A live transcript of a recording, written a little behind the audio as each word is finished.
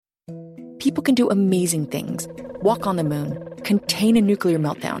People can do amazing things, walk on the moon, contain a nuclear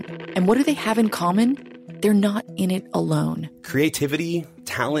meltdown. And what do they have in common? They're not in it alone. Creativity,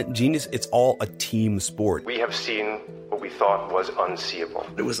 talent, genius, it's all a team sport. We have seen what we thought was unseeable.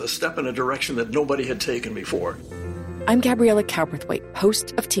 It was a step in a direction that nobody had taken before. I'm Gabriella Cowperthwaite,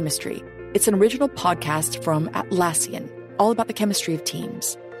 host of Teamistry. It's an original podcast from Atlassian, all about the chemistry of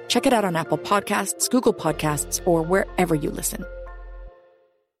teams. Check it out on Apple Podcasts, Google Podcasts, or wherever you listen.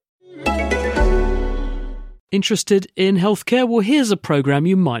 Interested in healthcare? Well, here's a programme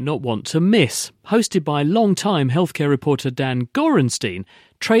you might not want to miss. Hosted by long-time healthcare reporter Dan Gorenstein,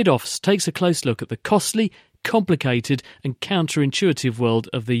 Trade-Offs takes a close look at the costly, complicated and counterintuitive world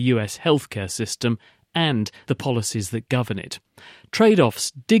of the US healthcare system and the policies that govern it.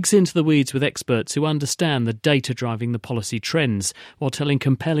 Trade-Offs digs into the weeds with experts who understand the data driving the policy trends while telling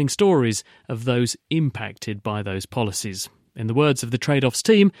compelling stories of those impacted by those policies. In the words of the Trade-Offs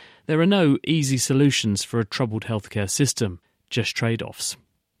team, there are no easy solutions for a troubled healthcare system, just trade-offs.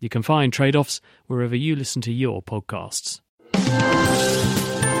 You can find Trade-Offs wherever you listen to your podcasts.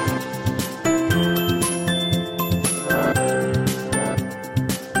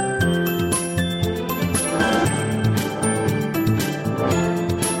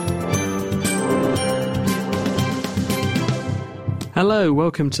 Hello,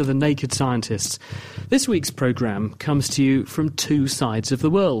 welcome to The Naked Scientists. This week's programme comes to you from two sides of the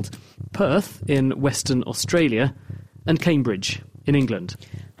world, Perth in Western Australia and Cambridge in England.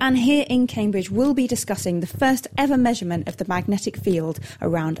 And here in Cambridge, we'll be discussing the first ever measurement of the magnetic field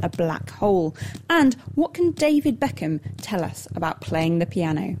around a black hole. And what can David Beckham tell us about playing the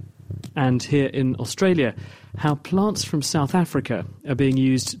piano? And here in Australia, how plants from South Africa are being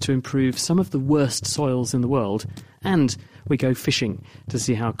used to improve some of the worst soils in the world. And we go fishing to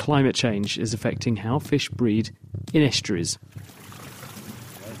see how climate change is affecting how fish breed in estuaries.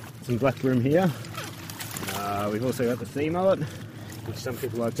 Some black bream here. We've also got the sea mullet, which some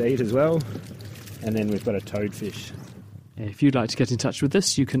people like to eat as well. And then we've got a toadfish. If you'd like to get in touch with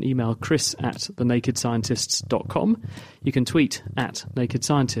us, you can email chris@thenakedscientists.com. You can tweet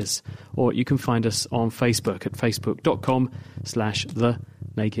 @nakedscientists, or you can find us on Facebook at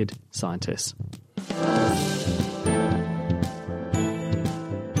facebook.com/thenakedscientists.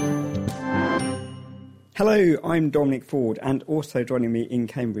 Hello, I'm Dominic Ford, and also joining me in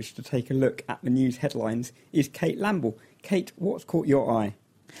Cambridge to take a look at the news headlines is Kate Lamble. Kate, what's caught your eye?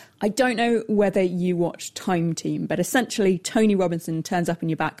 I don't know whether you watch Time Team, but essentially Tony Robinson turns up in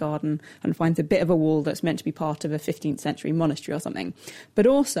your back garden and finds a bit of a wall that's meant to be part of a 15th century monastery or something. But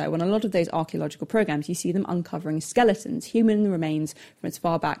also, on a lot of those archaeological programmes, you see them uncovering skeletons, human remains from as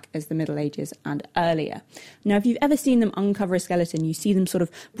far back as the Middle Ages and earlier. Now, if you've ever seen them uncover a skeleton, you see them sort of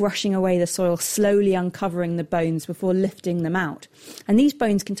brushing away the soil, slowly uncovering the bones before lifting them out. And these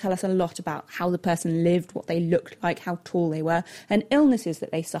bones can tell us a lot about how the person lived, what they looked like, how tall they were, and illnesses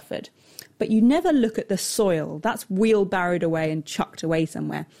that they suffered. But you never look at the soil. That's wheelbarrowed away and chucked away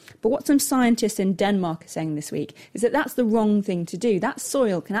somewhere. But what some scientists in Denmark are saying this week is that that's the wrong thing to do. That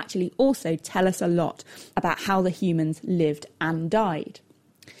soil can actually also tell us a lot about how the humans lived and died.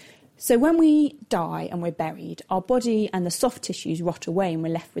 So when we die and we're buried, our body and the soft tissues rot away and we're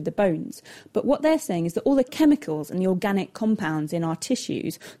left with the bones. But what they're saying is that all the chemicals and the organic compounds in our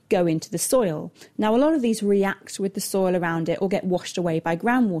tissues go into the soil. Now, a lot of these react with the soil around it or get washed away by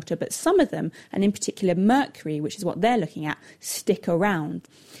groundwater, but some of them, and in particular mercury, which is what they're looking at, stick around.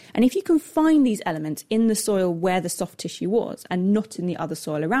 And if you can find these elements in the soil where the soft tissue was and not in the other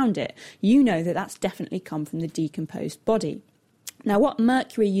soil around it, you know that that's definitely come from the decomposed body. Now, what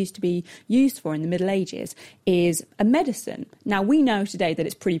mercury used to be used for in the Middle Ages is a medicine. Now, we know today that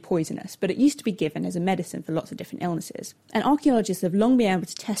it's pretty poisonous, but it used to be given as a medicine for lots of different illnesses. And archaeologists have long been able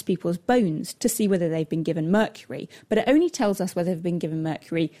to test people's bones to see whether they've been given mercury, but it only tells us whether they've been given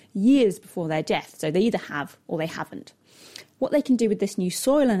mercury years before their death, so they either have or they haven't. What they can do with this new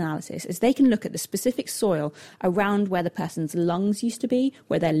soil analysis is they can look at the specific soil around where the person's lungs used to be,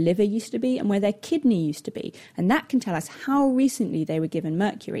 where their liver used to be, and where their kidney used to be. And that can tell us how recently they were given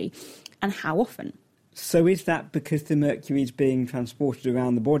mercury and how often. So is that because the mercury is being transported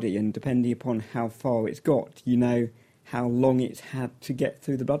around the body, and depending upon how far it's got, you know how long it's had to get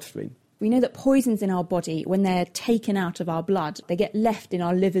through the bloodstream? We know that poisons in our body, when they're taken out of our blood, they get left in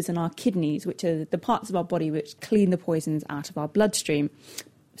our livers and our kidneys, which are the parts of our body which clean the poisons out of our bloodstream.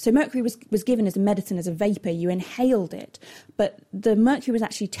 So mercury was given as a medicine, as a vapour. You inhaled it, but the mercury was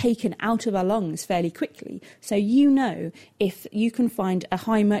actually taken out of our lungs fairly quickly. So if you can find a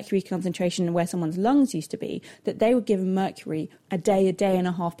high mercury concentration where someone's lungs used to be, that they were given mercury a day and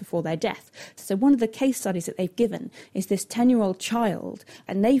a half before their death. So one of the case studies that they've given is this 10-year-old child,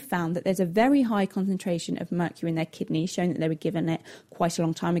 and they found that there's a very high concentration of mercury in their kidneys, showing that they were given it quite a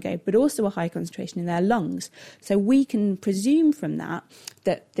long time ago, but also a high concentration in their lungs. So we can presume from that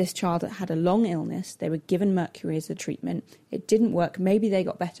this child had a long illness, they were given mercury as a treatment, it didn't work, maybe they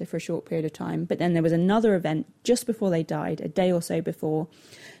got better for a short period of time, but then there was another event just before they died, a day or so before,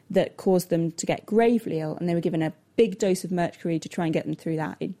 that caused them to get gravely ill, and they were given a big dose of mercury to try and get them through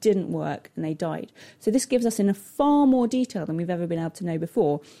that. It didn't work and they died. So this gives us, in a far more detail than we've ever been able to know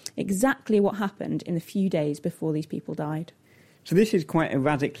before, exactly what happened in the few days before these people died. So this is quite a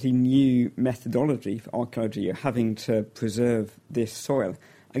radically new methodology for archaeology, having to preserve this soil.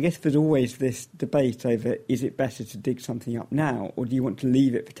 I guess there's always this debate over, is it better to dig something up now, or do you want to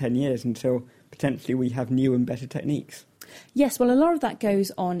leave it for 10 years until potentially we have new and better techniques? Yes, well, a lot of that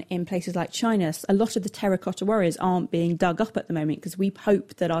goes on in places like China. A lot of the terracotta warriors aren't being dug up at the moment because we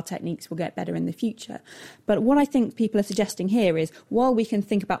hope that our techniques will get better in the future. But what I think people are suggesting here is, while we can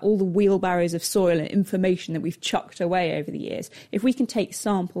think about all the wheelbarrows of soil and information that we've chucked away over the years, if we can take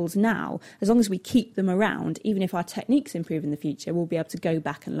samples now, as long as we keep them around, even if our techniques improve in the future, we'll be able to go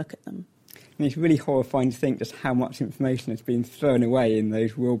back and look at them. And it's really horrifying to think just how much information has been thrown away in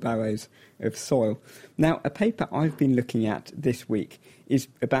those wheelbarrows of soil. Now, a paper I've been looking at this week is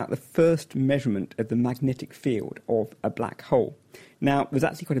about the first measurement of the magnetic field of a black hole. Now, there's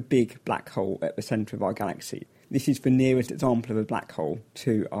actually quite a big black hole at the centre of our galaxy. This is the nearest example of a black hole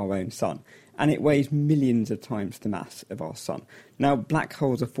to our own sun, and it weighs millions of times the mass of our sun. Now, black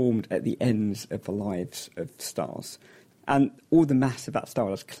holes are formed at the ends of the lives of stars. And all the mass of that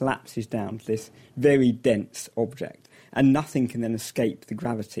star just collapses down to this very dense object, and nothing can then escape the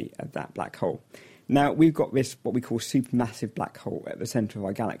gravity of that black hole. Now, we've got this, what we call supermassive black hole at the centre of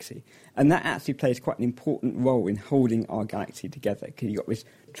our galaxy, and that actually plays quite an important role in holding our galaxy together, because you've got this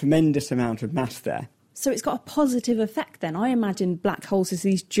tremendous amount of mass there. So it's got a positive effect then. I imagine black holes as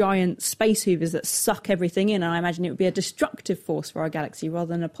these giant space hoovers that suck everything in, and I imagine it would be a destructive force for our galaxy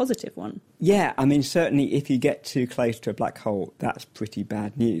rather than a positive one. Yeah, I mean, certainly if you get too close to a black hole, that's pretty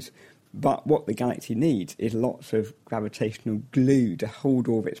bad news. But what the galaxy needs is lots of gravitational glue to hold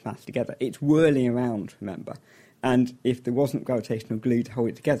all of its mass together. It's whirling around, remember. And if there wasn't gravitational glue to hold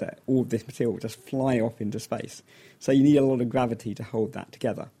it together, all of this material would just fly off into space. So you need a lot of gravity to hold that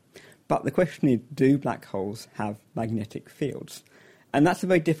together. But the question is, do black holes have magnetic fields? And that's a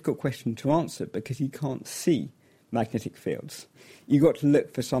very difficult question to answer because you can't see magnetic fields. You've got to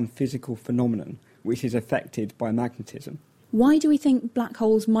look for some physical phenomenon which is affected by magnetism. Why do we think black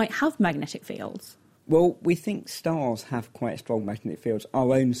holes might have magnetic fields? Well, we think stars have quite strong magnetic fields.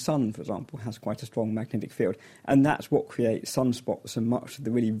 Our own sun, for example, has quite a strong magnetic field, and that's what creates sunspots and much of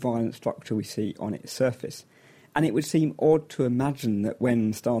the really violent structure we see on its surface. And it would seem odd to imagine that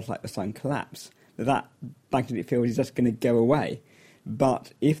when stars like the sun collapse, that magnetic field is just going to go away.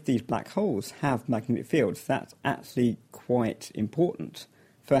 But if these black holes have magnetic fields, that's actually quite important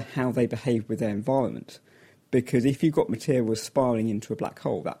for how they behave with their environment. Because if you've got material spiralling into a black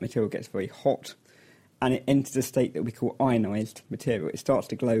hole, that material gets very hot, and it enters a state that we call ionised material. It starts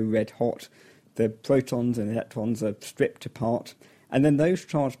to glow red hot, the protons and electrons are stripped apart, and then those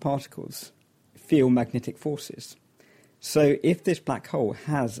charged particles feel magnetic forces. So if this black hole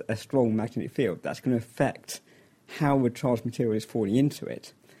has a strong magnetic field, that's going to affect how the charged material is falling into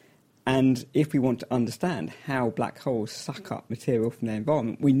it. And if we want to understand how black holes suck up material from their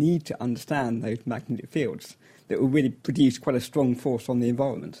environment, we need to understand those magnetic fields that will really produce quite a strong force on the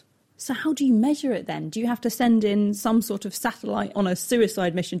environment. So how do you measure it then? Do you have to send in some sort of satellite on a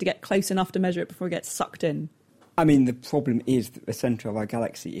suicide mission to get close enough to measure it before it gets sucked in? I mean, the problem is that the centre of our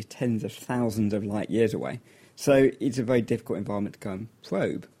galaxy is tens of thousands of light years away. So it's a very difficult environment to go and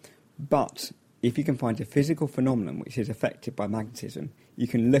probe. But if you can find a physical phenomenon which is affected by magnetism, you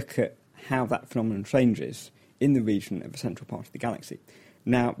can look at how that phenomenon changes in the region of the central part of the galaxy.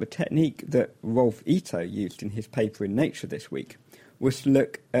 Now, the technique that Rolf Ito used in his paper in Nature this week was to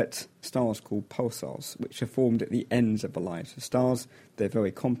look at stars called pulsars, which are formed at the ends of the lives of stars. They're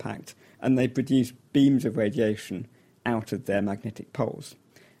very compact, and they produce beams of radiation out of their magnetic poles.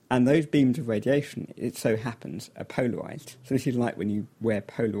 And those beams of radiation, it so happens, are polarised. So this is like when you wear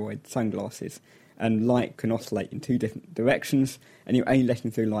Polaroid sunglasses, and light can oscillate in two different directions, and you're only letting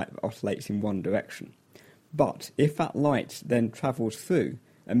through light that oscillates in one direction. But if that light then travels through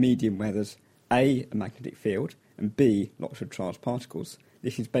a medium where there's A, a magnetic field, and B, lots of charged particles,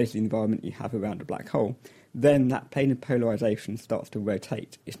 this is basically the environment you have around a black hole, then that plane of polarisation starts to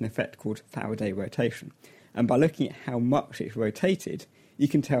rotate. It's an effect called Faraday rotation. And by looking at how much it's rotated, you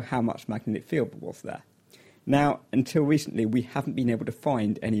can tell how much magnetic field was there. Now, until recently, we haven't been able to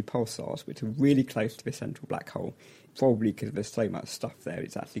find any pulsars which are really close to the central black hole, probably because there's so much stuff there,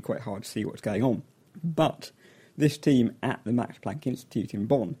 it's actually quite hard to see what's going on. But this team at the Max Planck Institute in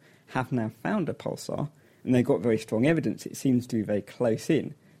Bonn have now found a pulsar, and they've got very strong evidence it seems to be very close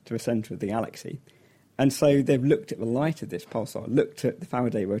in to the centre of the galaxy. And so they've looked at the light of this pulsar, looked at the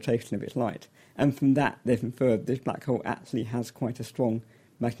Faraday rotation of its light, and from that they've inferred this black hole actually has quite a strong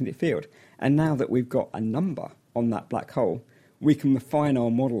magnetic field. And now that we've got a number on that black hole, we can refine our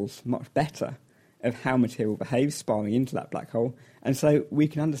models much better of how material behaves spiraling into that black hole, and so we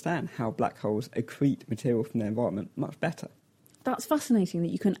can understand how black holes accrete material from their environment much better. That's fascinating that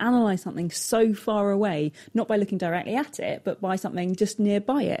you can analyse something so far away, not by looking directly at it, but by something just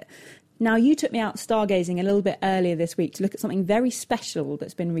nearby it. Now, you took me out stargazing a little bit earlier this week to look at something very special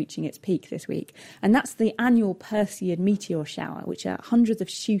that's been reaching its peak this week, and that's the annual Perseid meteor shower, which are hundreds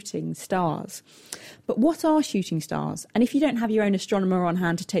of shooting stars. But what are shooting stars? And if you don't have your own astronomer on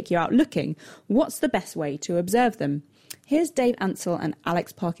hand to take you out looking, what's the best way to observe them? Here's Dave Ansell and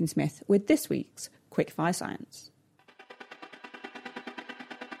Alex Parkin-Smith with this week's Quickfire Science.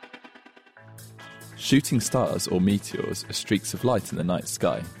 Shooting stars or meteors are streaks of light in the night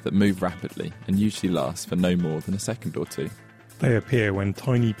sky that move rapidly and usually last for no more than a second or two. They appear when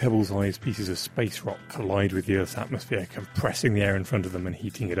tiny pebble-sized pieces of space rock collide with the Earth's atmosphere, compressing the air in front of them and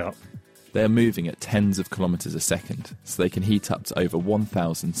heating it up. They are moving at tens of kilometres a second, so they can heat up to over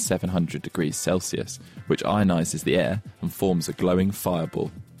 1,700 degrees Celsius, which ionises the air and forms a glowing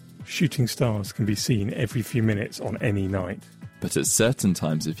fireball. Shooting stars can be seen every few minutes on any night. But at certain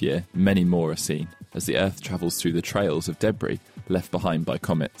times of year, many more are seen, as the Earth travels through the trails of debris left behind by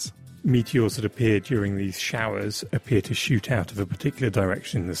comets. Meteors that appear during these showers appear to shoot out of a particular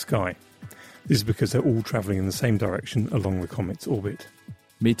direction in the sky. This is because they're all travelling in the same direction along the comet's orbit.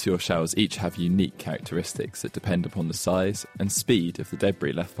 Meteor showers each have unique characteristics that depend upon the size and speed of the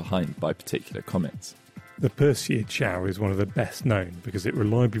debris left behind by particular comets. The Perseid shower is one of the best known because it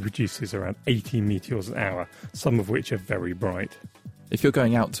reliably produces around 80 meteors an hour, some of which are very bright. If you're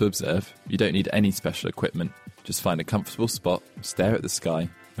going out to observe, you don't need any special equipment. Just find a comfortable spot, stare at the sky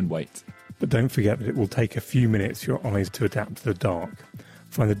and wait. But don't forget that it will take a few minutes for your eyes to adapt to the dark.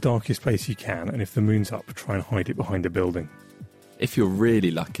 Find the darkest place you can, and if the moon's up, try and hide it behind a building. If you're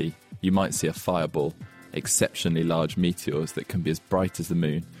really lucky, you might see a fireball, exceptionally large meteors that can be as bright as the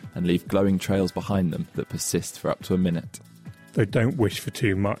moon and leave glowing trails behind them that persist for up to a minute. Though don't wish for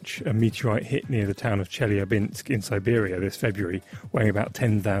too much. A meteorite hit near the town of Chelyabinsk in Siberia this February, weighing about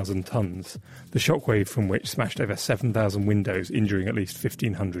 10,000 tonnes, the shockwave from which smashed over 7,000 windows, injuring at least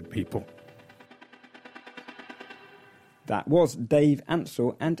 1,500 people. That was Dave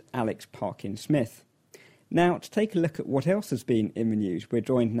Ansell and Alex Parkin-Smith. Now, to take a look at what else has been in the news, we're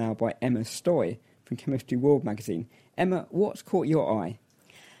joined now by Emma Stoy from Chemistry World magazine. Emma, what's caught your eye?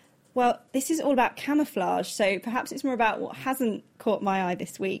 Well, this is all about camouflage, so perhaps it's more about what hasn't caught my eye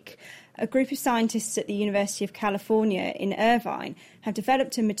this week. A group of scientists at the University of California in Irvine have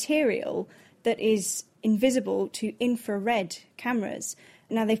developed a material that is invisible to infrared cameras.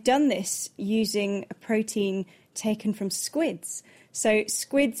 Now, they've done this using a protein taken from squids. So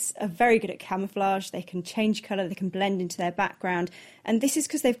squids are very good at camouflage. They can change colour, they can blend into their background. And this is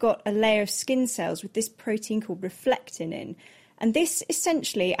because they've got a layer of skin cells with this protein called reflectin in. And this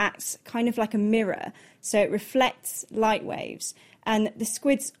essentially acts kind of like a mirror. So it reflects light waves. And the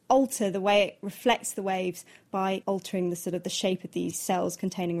squids alter the way it reflects the waves by altering the sort of the shape of these cells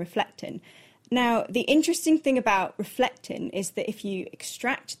containing reflectin. Now, the interesting thing about reflectin is that if you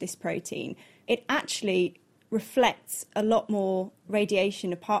extract this protein, it actually reflects a lot more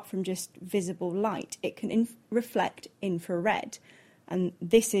radiation apart from just visible light. It can reflect infrared. And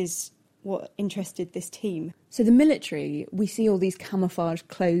this is what interested this team. So the military, we see all these camouflage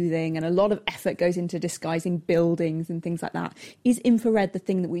clothing and a lot of effort goes into disguising buildings and things like that. Is infrared the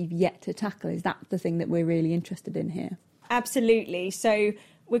thing that we've yet to tackle? Is that the thing that we're really interested in here? Absolutely. So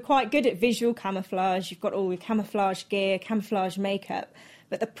we're quite good at visual camouflage. You've got all your camouflage gear, camouflage makeup.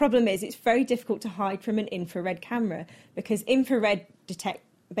 But the problem is it's very difficult to hide from an infrared camera because infrared detect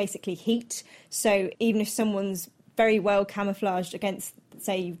basically heat. So even if someone's very well camouflaged against,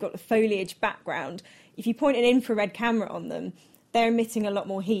 say, you've got a foliage background, if you point an infrared camera on them, they're emitting a lot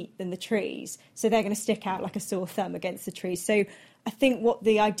more heat than the trees. So they're going to stick out like a sore thumb against the trees. So I think what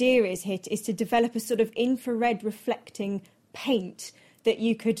the idea is here is to develop a sort of infrared reflecting paint that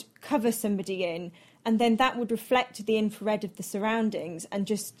you could cover somebody in and then that would reflect the infrared of the surroundings and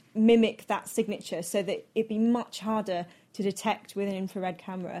just mimic that signature so that it'd be much harder to detect with an infrared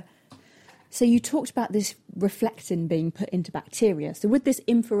camera. So you talked about this reflectin being put into bacteria. So would this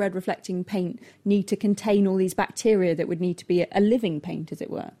infrared reflecting paint need to contain all these bacteria that would need to be a living paint, as it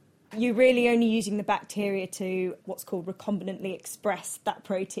were? You're really only using the bacteria to what's called recombinantly express that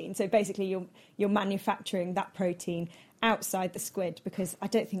protein. So basically you're manufacturing that protein outside the squid, because I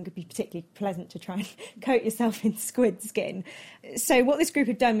don't think it would be particularly pleasant to try and coat yourself in squid skin. So what this group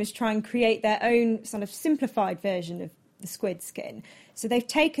have done was try and create their own sort of simplified version of the squid skin. So they've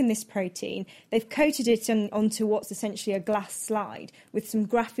taken this protein, they've coated it onto what's essentially a glass slide with some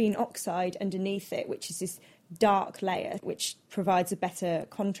graphene oxide underneath it, which is this dark layer which provides a better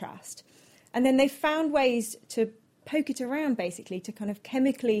contrast. And then they've found ways to poke it around, basically, to kind of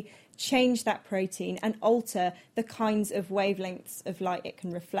chemically change that protein and alter the kinds of wavelengths of light it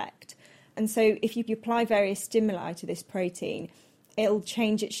can reflect. And so if you apply various stimuli to this protein, it'll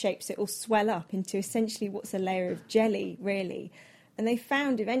change its shape, so it'll swell up into essentially what's a layer of jelly, really. And they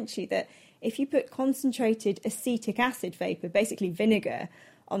found eventually that if you put concentrated acetic acid vapour, basically vinegar,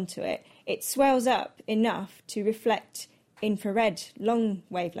 onto it, it swells up enough to reflect infrared long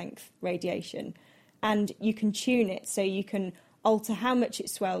wavelength radiation. And you can tune it so you can alter how much it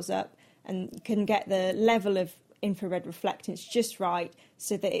swells up, and you can get the level of infrared reflectance just right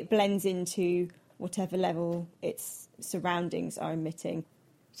so that it blends into whatever level its surroundings are emitting.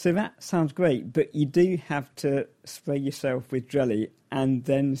 So that sounds great, but you do have to spray yourself with jelly and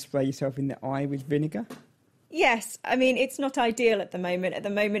then spray yourself in the eye with vinegar? Yes, I mean, it's not ideal at the moment. At the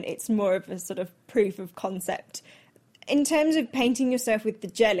moment, it's more of a sort of proof of concept. In terms of painting yourself with the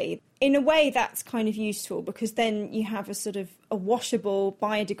jelly, in a way that's kind of useful, because then you have a sort of a washable,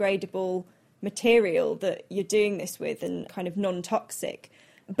 biodegradable material that you're doing this with and kind of non-toxic.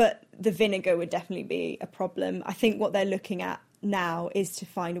 But the vinegar would definitely be a problem. I think what they're looking at now is to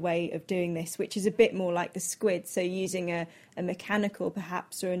find a way of doing this, which is a bit more like the squid, so using a mechanical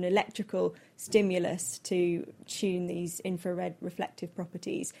perhaps or an electrical stimulus to tune these infrared reflective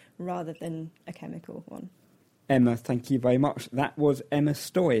properties rather than a chemical one. Emma, thank you very much. That was Emma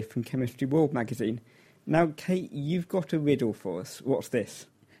Stoy from Chemistry World magazine. Now, Kate, you've got a riddle for us. What's this?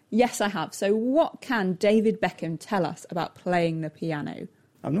 Yes, I have. So what can David Beckham tell us about playing the piano?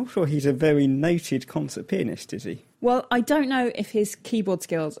 I'm not sure he's a very noted concert pianist, is he? Well, I don't know if his keyboard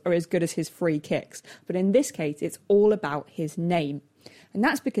skills are as good as his free kicks, but in this case, it's all about his name. And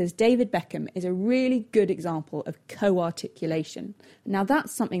that's because David Beckham is a really good example of co-articulation. Now,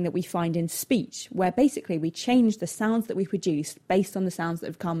 that's something that we find in speech, where basically we change the sounds that we produce based on the sounds that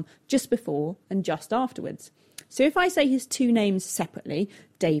have come just before and just afterwards. So if I say his two names separately,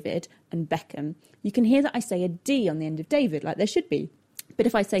 David and Beckham, you can hear that I say a D on the end of David, like there should be. But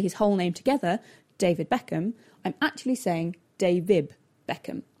if I say his whole name together, David Beckham, I'm actually saying Davib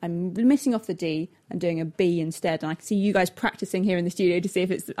Beckham. I'm missing off the D and doing a B instead. And I can see you guys practicing here in the studio to see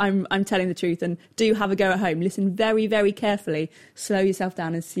if I'm telling the truth. And do have a go at home. Listen very, very carefully. Slow yourself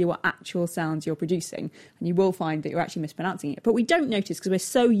down and see what actual sounds you're producing. And you will find that you're actually mispronouncing it. But we don't notice because we're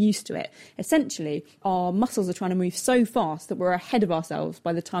so used to it. Essentially, our muscles are trying to move so fast that we're ahead of ourselves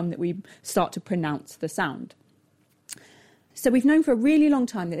by the time that we start to pronounce the sound. So we've known for a really long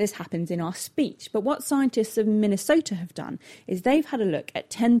time that this happens in our speech, but what scientists of Minnesota have done is they've had a look at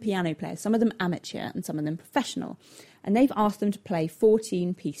 10 piano players, some of them amateur and some of them professional, and they've asked them to play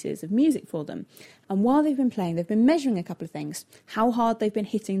 14 pieces of music for them. And while they've been playing, they've been measuring a couple of things: how hard they've been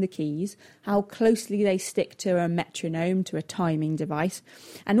hitting the keys, how closely they stick to a metronome, to a timing device,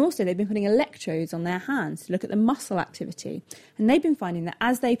 and also they've been putting electrodes on their hands to look at the muscle activity. And they've been finding that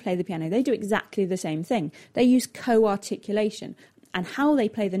as they play the piano, they do exactly the same thing. They use co-articulation, and how they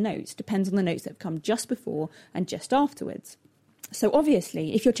play the notes depends on the notes that have come just before and just afterwards. So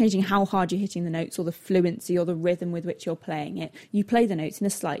obviously, if you're changing how hard you're hitting the notes or the fluency or the rhythm with which you're playing it, you play the notes in a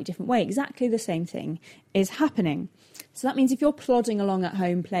slightly different way. Exactly the same thing is happening. So that means if you're plodding along at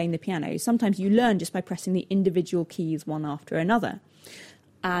home playing the piano, sometimes you learn just by pressing the individual keys one after another.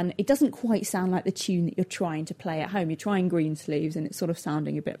 And it doesn't quite sound like the tune that you're trying to play at home. You're trying Greensleeves and it's sort of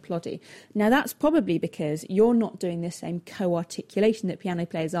sounding a bit ploddy. Now, that's probably because you're not doing the same co-articulation that piano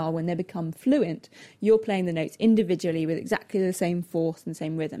players are when they become fluent. You're playing the notes individually with exactly the same force and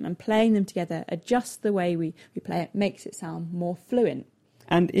same rhythm, and playing them together, adjust the way we play it, makes it sound more fluent.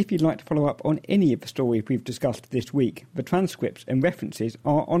 And if you'd like to follow up on any of the stories we've discussed this week, the transcripts and references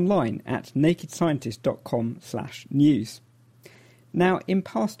are online at nakedscientist.com/news. Now, in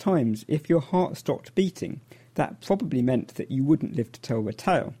past times, if your heart stopped beating, that probably meant that you wouldn't live to tell the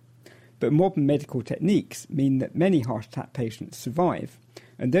tale. But modern medical techniques mean that many heart attack patients survive,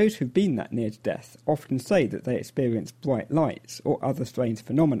 And those who've been that near to death often say that they experience bright lights or other strange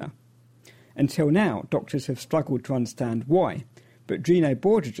phenomena. Until now, doctors have struggled to understand why, but Drino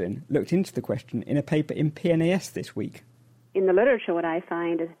Bordogin looked into the question in a paper in PNAS this week. In the literature, what I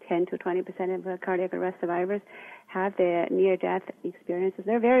find is 10 to 20% of cardiac arrest survivors have their near-death experiences.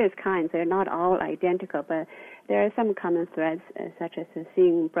 There are various kinds. They're not all identical, but there are some common threads, such as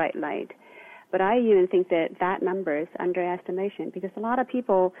seeing bright light. But I even think that number is underestimation, because a lot of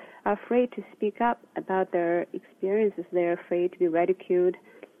people are afraid to speak up about their experiences. They're afraid to be ridiculed.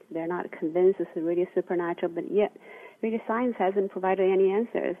 They're not convinced it's really supernatural, but yet really science hasn't provided any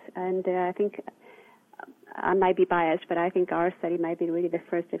answers. And I think I might be biased, but I think our study might be really the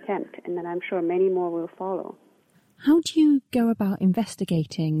first attempt, and then I'm sure many more will follow. How do you go about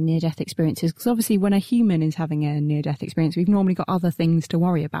investigating near-death experiences? Because obviously when a human is having a near-death experience, we've normally got other things to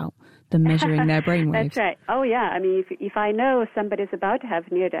worry about than measuring their brainwaves. That's right. Oh, yeah. I mean, if I know somebody's about to have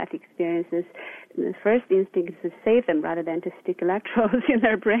near-death experiences, the first instinct is to save them rather than to stick electrodes in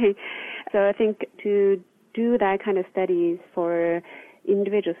their brain. So I think to do that kind of studies for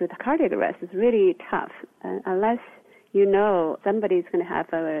individuals with cardiac arrest is really tough, unless you know somebody's going to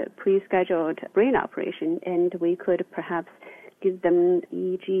have a pre-scheduled brain operation, and we could perhaps give them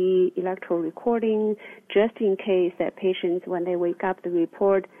EEG electrode recording just in case that patients, when they wake up, they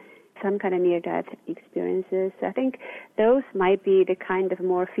report some kind of near-death experiences. I think those might be the kind of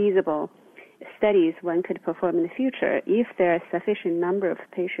more feasible studies one could perform in the future if there are a sufficient number of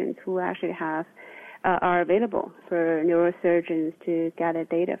patients who actually are available for neurosurgeons to gather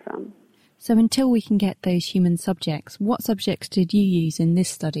data from. So until we can get those human subjects, what subjects did you use in this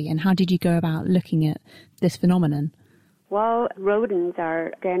study, and how did you go about looking at this phenomenon? Well, rodents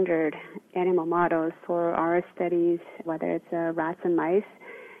are standard animal models for our studies, whether it's rats and mice,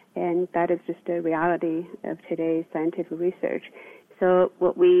 and that is just a reality of today's scientific research. So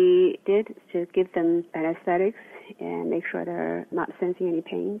what we did is to give them anesthetics and make sure they're not sensing any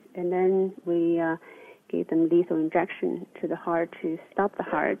pain, and then we gave them lethal injection to the heart to stop the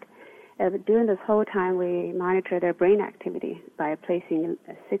heart. During this whole time, we monitor their brain activity by placing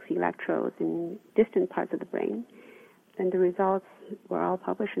 6 electrodes in distant parts of the brain, and the results were all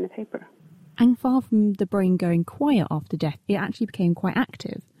published in the paper. And far from the brain going quiet after death, it actually became quite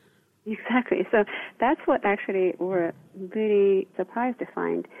active. Exactly. So that's what actually we're really surprised to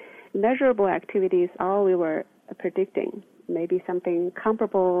find. Measurable activity is all we were predicting, maybe something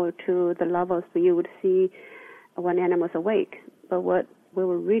comparable to the levels that you would see when animals awake. But what we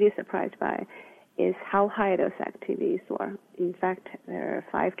were really surprised by is how high those activities were. In fact, they're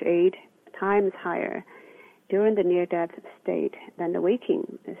 5 to 8 times higher during the near-death state than the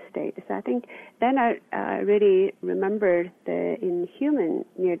waking state. So I think then I really remembered in human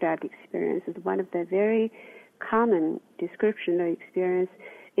near-death experiences, one of the very common description of experience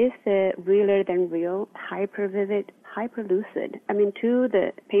is the realer than real, hyper-vivid, hyper-lucid. I mean, to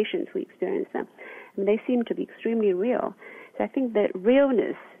the patients who experience them, they seem to be extremely real. So I think the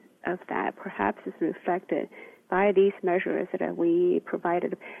realness of that perhaps is reflected by these measures that we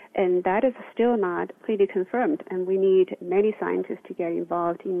provided. And that is still not completely confirmed. And we need many scientists to get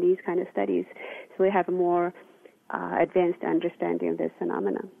involved in these kind of studies so we have a more advanced understanding of this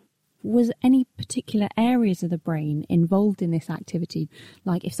phenomenon. Was any particular areas of the brain involved in this activity?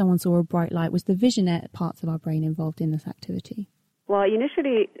 Like if someone saw a bright light, was the vision parts of our brain involved in this activity? Well,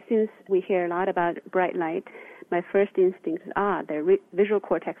 initially, since we hear a lot about bright light, my first instinct is, the visual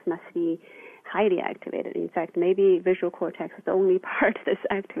cortex must be highly activated. In fact, maybe visual cortex is the only part that's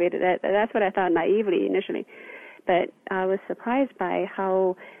activated. That's what I thought naively initially. But I was surprised by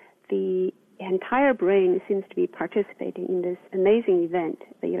how the entire brain seems to be participating in this amazing event,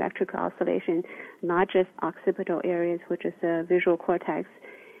 the electrical oscillation, not just occipital areas, which is the visual cortex.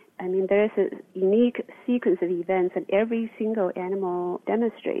 I mean, there is a unique sequence of events that every single animal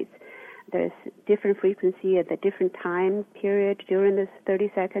demonstrates. There's different frequency at the different time period during this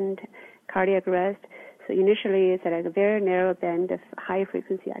 30-second cardiac arrest. So initially it's at a very narrow band of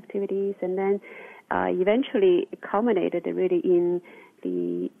high-frequency activities, and then eventually it culminated really in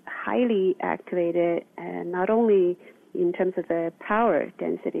the highly activated, not only in terms of the power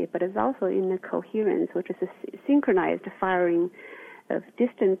density, but it's also in the coherence, which is a synchronized firing of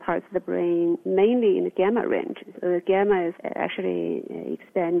distant parts of the brain, mainly in the gamma range. So the gamma is actually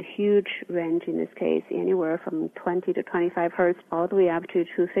expand huge range in this case, anywhere from 20 to 25 hertz all the way up to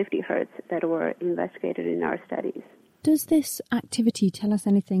 250 hertz that were investigated in our studies. Does this activity tell us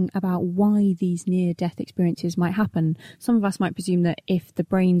anything about why these near-death experiences might happen? Some of us might presume that if the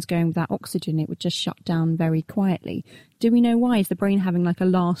brain's going without oxygen, it would just shut down very quietly. Do we know why? Is the brain having like a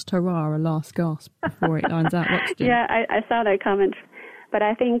last hurrah, a last gasp before it lines out oxygen? Yeah, I saw that comment But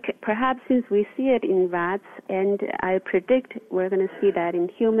I think perhaps since we see it in rats, and I predict we're going to see that in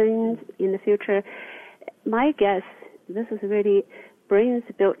humans in the future, my guess, this is really brain's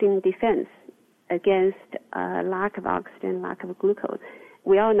built-in defense against lack of oxygen, lack of glucose.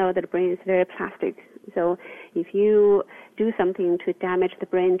 We all know that the brain is very plastic. So if you do something to damage the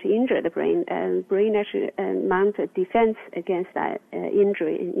brain, to injure the brain actually mounts a defense against that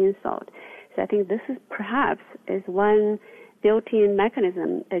injury and insult. So I think this is perhaps is one built-in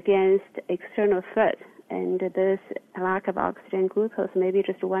mechanism against external threat. And this lack of oxygen, glucose may be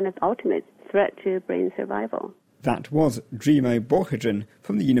just one of the ultimate threat to brain survival. That was Dreamo Borhagen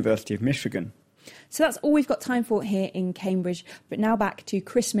from the University of Michigan. So that's all we've got time for here in Cambridge. But now back to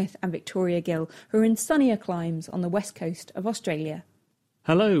Chris Smith and Victoria Gill, who are in sunnier climes on the west coast of Australia.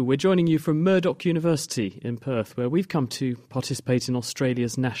 Hello, we're joining you from Murdoch University in Perth, where we've come to participate in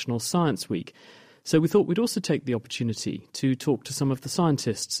Australia's National Science Week. So we thought we'd also take the opportunity to talk to some of the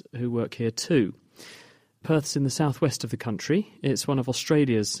scientists who work here too. Perth's in the southwest of the country. It's one of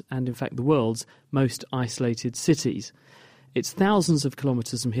Australia's, and in fact the world's, most isolated cities. It's thousands of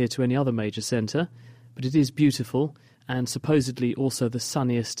kilometres from here to any other major centre, but it is beautiful and supposedly also the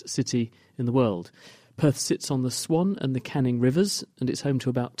sunniest city in the world. Perth sits on the Swan and the Canning rivers, and it's home to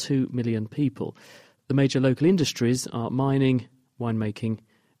about 2 million people. The major local industries are mining, winemaking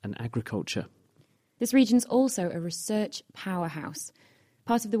and agriculture. This region's also a research powerhouse.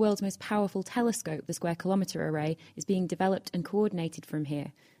 Part of the world's most powerful telescope, the Square Kilometre Array, is being developed and coordinated from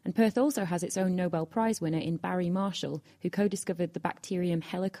here. And Perth also has its own Nobel Prize winner in Barry Marshall, who co-discovered the bacterium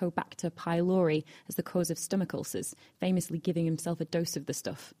Helicobacter pylori as the cause of stomach ulcers, famously giving himself a dose of the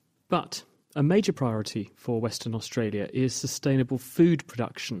stuff. But a major priority for Western Australia is sustainable food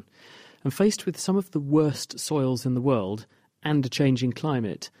production. And faced with some of the worst soils in the world and a changing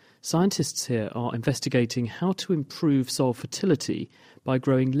climate, scientists here are investigating how to improve soil fertility by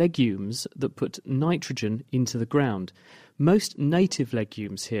growing legumes that put nitrogen into the ground. Most native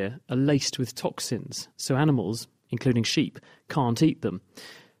legumes here are laced with toxins, so animals, including sheep, can't eat them.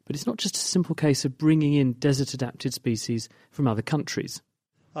 But it's not just a simple case of bringing in desert-adapted species from other countries.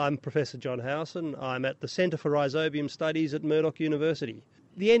 I'm Professor John Howson. I'm at the Centre for Rhizobium Studies at Murdoch University.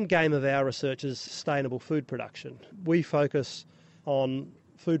 The end game of our research is sustainable food production. We focus on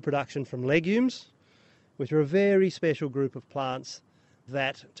food production from legumes, which are a very special group of plants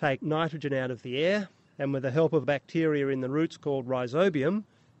that take nitrogen out of the air and with the help of bacteria in the roots called rhizobium,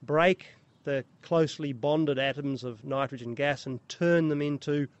 break the closely bonded atoms of nitrogen gas and turn them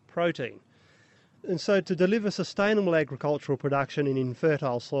into protein. And so to deliver sustainable agricultural production in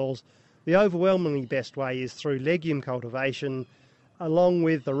infertile soils, the overwhelmingly best way is through legume cultivation, along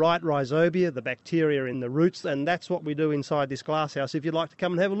with the right rhizobia, the bacteria in the roots, and that's what we do inside this glasshouse. If you'd like to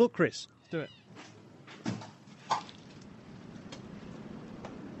come and have a look, Chris. Do it.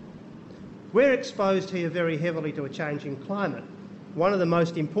 We're exposed here very heavily to a changing climate. One of the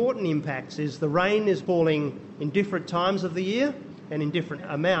most important impacts is the rain is falling in different times of the year and in different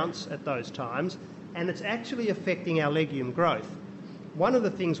amounts at those times, and it's actually affecting our legume growth. One of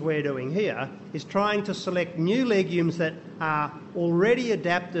the things we're doing here is trying to select new legumes that are already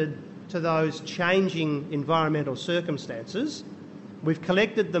adapted to those changing environmental circumstances. We've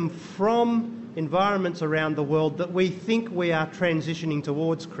collected them from environments around the world that we think we are transitioning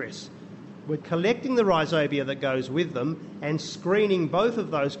towards, Chris. We're collecting the rhizobia that goes with them and screening both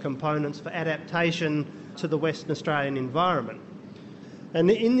of those components for adaptation to the Western Australian environment. And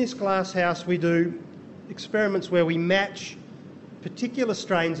in this glasshouse we do experiments where we match particular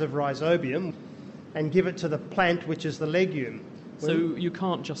strains of rhizobium and give it to the plant, which is the legume. So you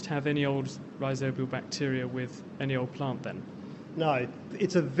can't just have any old rhizobial bacteria with any old plant then? No,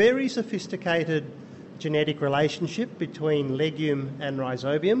 it's a very sophisticated genetic relationship between legume and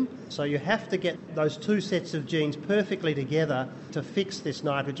rhizobium. So you have to get those two sets of genes perfectly together to fix this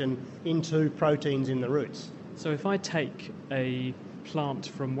nitrogen into proteins in the roots. So if I take a plant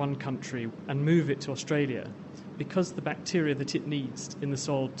from one country and move it to Australia, because the bacteria that it needs in the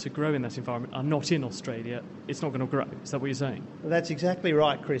soil to grow in that environment are not in Australia, it's not going to grow. Is that what you're saying? That's exactly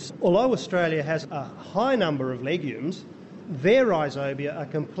right, Chris. Although Australia has a high number of legumes, their rhizobia are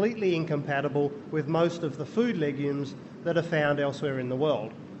completely incompatible with most of the food legumes that are found elsewhere in the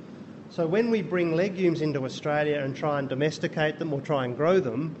world. So when we bring legumes into Australia and try and domesticate them or try and grow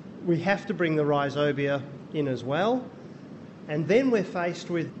them, we have to bring the rhizobia in as well. And then we're faced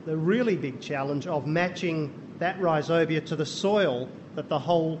with the really big challenge of matching that rhizobia to the soil that the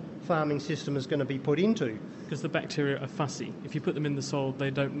whole farming system is going to be put into. Because the bacteria are fussy. If you put them in the soil, they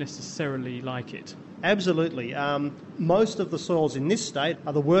don't necessarily like it. Absolutely. Most of the soils in this state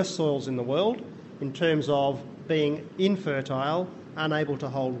are the worst soils in the world in terms of being infertile unable to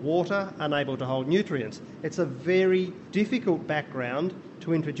hold water, unable to hold nutrients. It's a very difficult background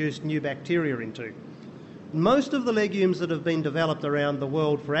to introduce new bacteria into. Most of the legumes that have been developed around the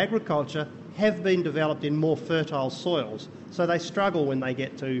world for agriculture have been developed in more fertile soils, so they struggle when they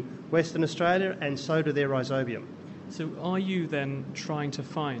get to Western Australia, and so do their rhizobium. So are you then trying to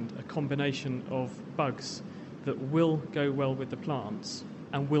find a combination of bugs that will go well with the plants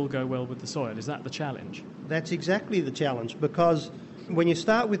and will go well with the soil? Is that the challenge? That's exactly the challenge, because when you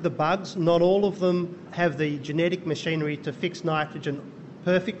start with the bugs, not all of them have the genetic machinery to fix nitrogen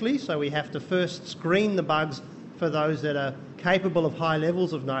perfectly, so we have to first screen the bugs for those that are capable of high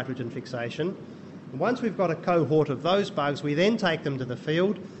levels of nitrogen fixation. Once we've got a cohort of those bugs, we then take them to the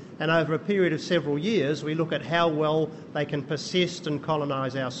field, and over a period of several years, we look at how well they can persist and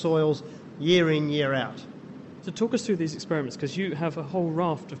colonise our soils year in, year out. So talk us through these experiments, because you have a whole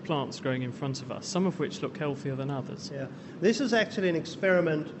raft of plants growing in front of us, some of which look healthier than others. Yeah. This is actually an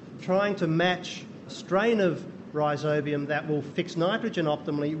experiment trying to match a strain of rhizobium that will fix nitrogen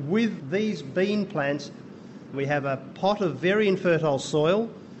optimally with these bean plants. We have a pot of very infertile soil.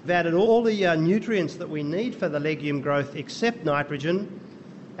 We've added all the nutrients that we need for the legume growth except nitrogen,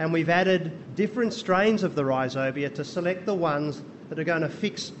 and we've added different strains of the rhizobia to select the ones that are going to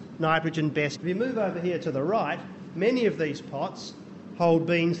fix nitrogen best. If you move over here to the right, many of these pots hold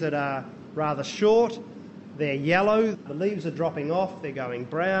beans that are rather short, they're yellow, the leaves are dropping off, they're going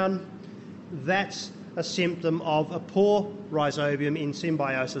brown. That's a symptom of a poor rhizobium in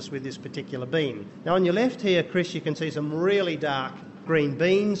symbiosis with this particular bean. Now on your left here, Chris, you can see some really dark green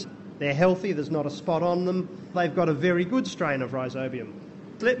beans. They're healthy, there's not a spot on them. They've got a very good strain of rhizobium.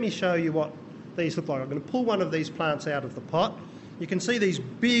 Let me show you what these look like. I'm going to pull one of these plants out of the pot. You can see these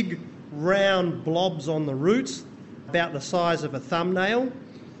big round blobs on the roots, about the size of a thumbnail.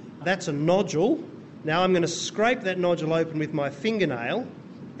 That's a nodule. Now I'm going to scrape that nodule open with my fingernail,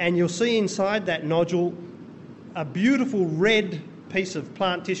 and you'll see inside that nodule a beautiful red piece of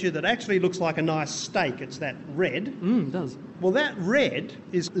plant tissue that actually looks like a nice steak. It's that red. It does. Well, that red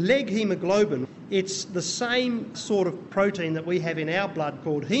is leg hemoglobin. It's the same sort of protein that we have in our blood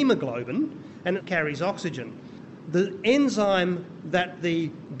called hemoglobin, and it carries oxygen. The enzyme that the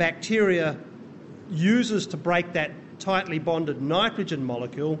bacteria uses to break that tightly bonded nitrogen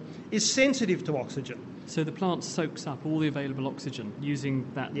molecule is sensitive to oxygen. So the plant soaks up all the available oxygen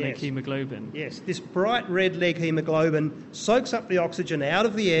using that leg hemoglobin? Yes, this bright red leg hemoglobin soaks up the oxygen out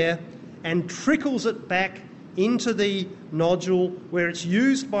of the air and trickles it back into the nodule where it's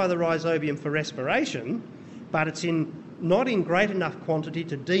used by the rhizobium for respiration, but it's not in great enough quantity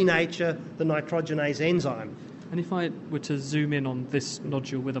to denature the nitrogenase enzyme. And if I were to zoom in on this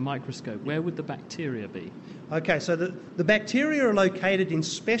nodule with a microscope, where would the bacteria be? Okay, so the bacteria are located in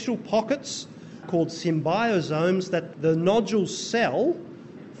special pockets called symbiosomes that the nodule cell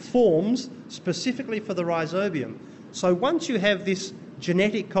forms specifically for the rhizobium. So once you have this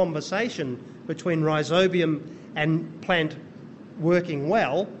genetic conversation between rhizobium and plant working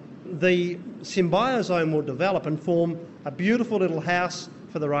well, the symbiosome will develop and form a beautiful little house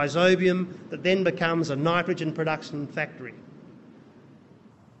for the rhizobium that then becomes a nitrogen production factory.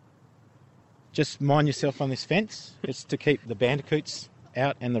 Just mind yourself on this fence. It's to keep the bandicoots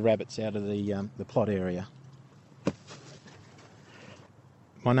out and the rabbits out of the plot area.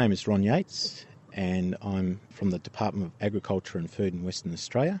 My name is Ron Yates and I'm from the Department of Agriculture and Food in Western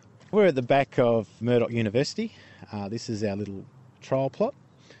Australia. We're at the back of Murdoch University. This is our little trial plot,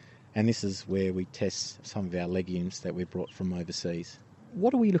 and this is where we test some of our legumes that we brought from overseas.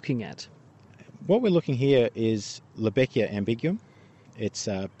 What are we looking at? What we're looking here is Lobekia ambiguum. It's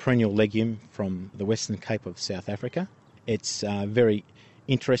a perennial legume from the Western Cape of South Africa. It's very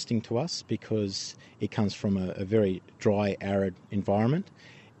interesting to us because it comes from a very dry, arid environment,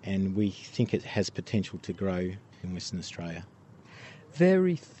 and we think it has potential to grow in Western Australia.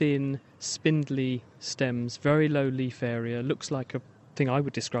 Very thin, spindly stems, very low leaf area, looks like a thing I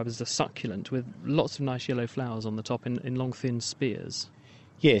would describe as a succulent with lots of nice yellow flowers on the top in long, thin spears.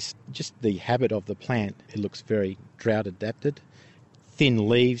 Yes, just the habit of the plant, it looks very drought adapted. Thin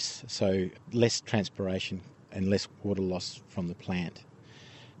leaves, so less transpiration and less water loss from the plant.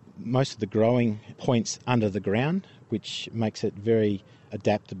 Most of the growing points under the ground, which makes it very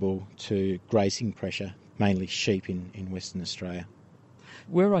adaptable to grazing pressure, mainly sheep in Western Australia.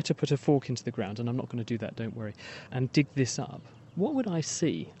 Were I to put a fork into the ground, and I'm not going to do that, don't worry, and dig this up, what would I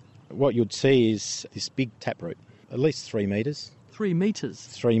see? What you'd see is this big taproot, at least 3 metres. 3 metres?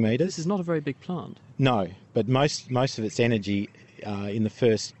 3 metres. This is not a very big plant. No, but most of its energy in the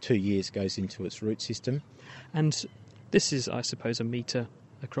first 2 years goes into its root system. And this is, I suppose, a metre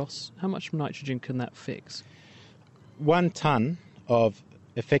across. How much nitrogen can that fix? 1 tonne of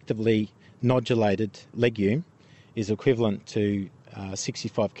effectively nodulated legume is equivalent to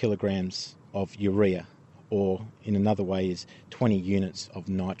 65 kilograms of urea, or in another way is 20 units of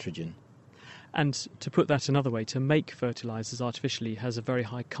nitrogen. And to put that another way, to make fertilisers artificially has a very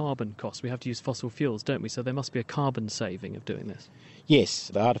high carbon cost. We have to use fossil fuels, don't we? So there must be a carbon saving of doing this. Yes,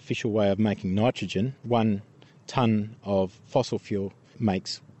 the artificial way of making nitrogen, 1 tonne of fossil fuel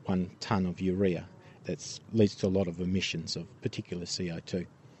makes 1 tonne of urea. That leads to a lot of emissions of particular CO2.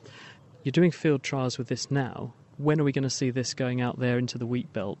 You're doing field trials with this now. When are we going to see this going out there into the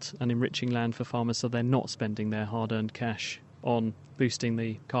wheat belt and enriching land for farmers so they're not spending their hard-earned cash on boosting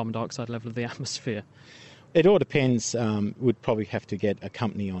the carbon dioxide level of the atmosphere? It all depends. We'd probably have to get a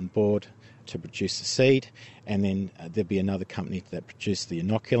company on board to produce the seed, and then there'd be another company that produces the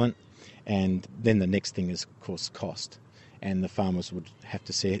inoculant, and then the next thing is, of course, cost. And the farmers would have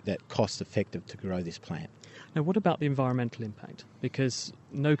to see that cost-effective to grow this plant. Now, what about the environmental impact? Because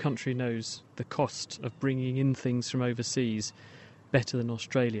no country knows the cost of bringing in things from overseas better than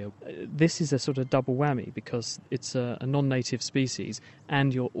Australia. This is a sort of double whammy because it's a non-native species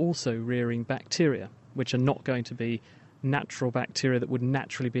and you're also rearing bacteria, which are not going to be natural bacteria that would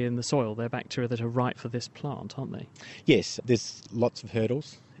naturally be in the soil. They're bacteria that are right for this plant, aren't they? Yes, there's lots of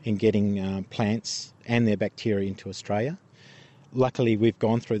hurdles in getting plants and their bacteria into Australia. Luckily, we've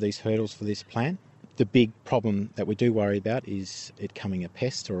gone through these hurdles for this plant. The big problem that we do worry about is it coming a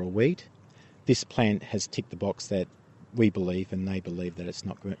pest or a weed. This plant has ticked the box that we believe and they believe that it's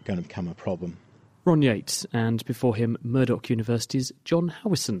not going to become a problem. Ron Yates, and before him, Murdoch University's John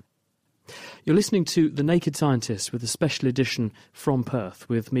Howison. You're listening to The Naked Scientist with a special edition from Perth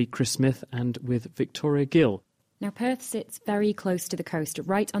with me, Chris Smith, and with Victoria Gill. Now, Perth sits very close to the coast,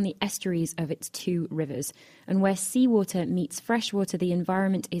 right on the estuaries of its 2 rivers. And where seawater meets freshwater, the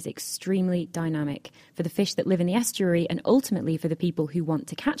environment is extremely dynamic for the fish that live in the estuary and ultimately for the people who want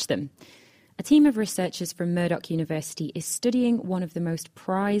to catch them. A team of researchers from Murdoch University is studying one of the most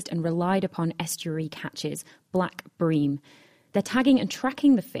prized and relied upon estuary catches, black bream. They're tagging and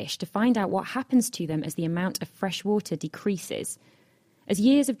tracking the fish to find out what happens to them as the amount of fresh water decreases. As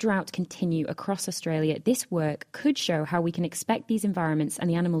years of drought continue across Australia, this work could show how we can expect these environments and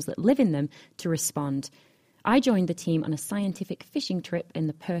the animals that live in them to respond. I joined the team on a scientific fishing trip in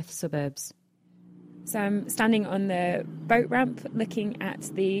the Perth suburbs. So I'm standing on the boat ramp looking at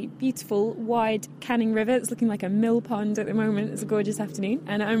the beautiful, wide Canning River. It's looking like a mill pond at the moment. It's a gorgeous afternoon.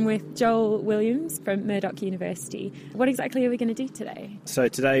 And I'm with Joel Williams from Murdoch University. What exactly are we going to do today? So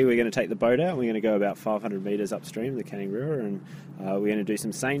today we're going to take the boat out. We're going to go about 500 metres upstream the Canning River, and we're going to do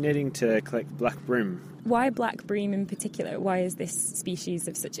some seine netting to collect black bream. Why black bream in particular? Why is this species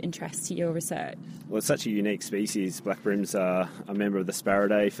of such interest to your research? Well, it's such a unique species. Black breams are a member of the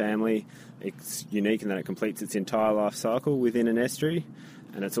Sparridae family. It's unique in that it completes its entire life cycle within an estuary,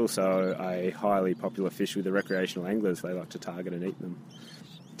 and it's also a highly popular fish with the recreational anglers. They like to target and eat them.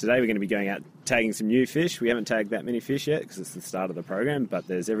 Today we're going to be going out tagging some new fish. We haven't tagged that many fish yet because it's the start of the program, but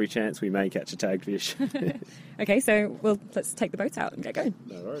there's every chance we may catch a tagged fish. Okay, so let's take the boat out and get going.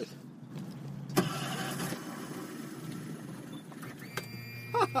 No worries.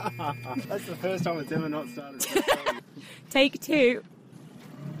 That's the first time it's ever not started. Take 2.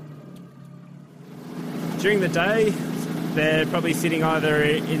 During the day, they're probably sitting either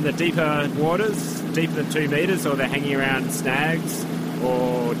in the deeper waters, deeper than 2 metres, or they're hanging around snags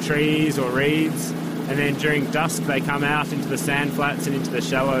or trees or reeds. And then during dusk, they come out into the sand flats and into the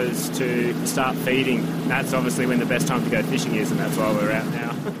shallows to start feeding. And that's obviously when the best time to go fishing is, and that's why we're out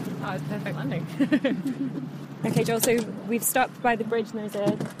now. Oh, it's perfect landing. Okay, Joel, so we've stopped by the bridge and there's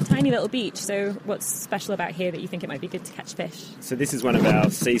a tiny little beach. So what's special about here that you think it might be good to catch fish? So this is one of our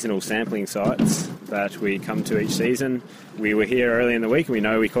seasonal sampling sites that we come to each season. We were here early in the week and we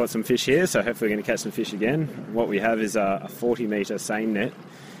know we caught some fish here, so hopefully we're going to catch some fish again. What we have is a 40-metre seine net,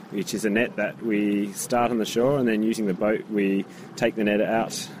 which is a net that we start on the shore, and then using the boat we take the net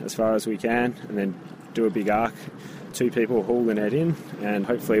out as far as we can and then do a big arc. 2 people haul the net in, and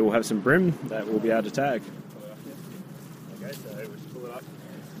hopefully we'll have some bream that we'll be able to tag. Okay, so we'll just pull it up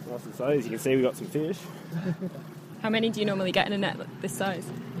nice and slow. As you can see, we've got some fish. How many do you normally get in a net this size?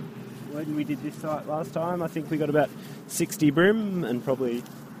 When we did this site last time, I think we got about 60 bream and probably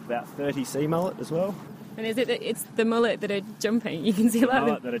about 30 sea mullet as well. And is it that it's the mullet that are jumping? You can see a lot of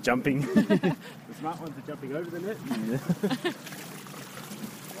them. That are jumping. The smart ones are jumping over the net.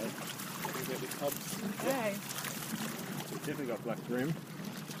 Okay. We've definitely got black bream.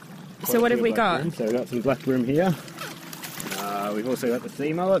 So what have we got? Bream. So we've got some black bream here. We've also got the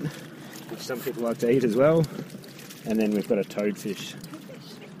sea mullet, which some people like to eat as well. And then we've got a toadfish.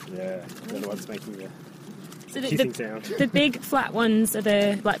 Yeah, they're the ones making the So hissing sound. The big flat ones are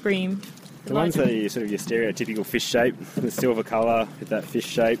the black bream. The ones that are sort of your stereotypical fish shape, the silver colour with that fish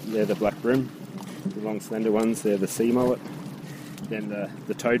shape, they're the black bream. The long slender ones, they're the sea mullet. Then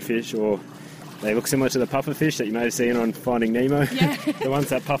the toadfish, or they look similar to the pufferfish that you may have seen on Finding Nemo. Yeah. The ones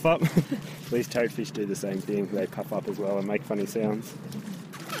that puff up. These toadfish do the same thing. They puff up as well and make funny sounds.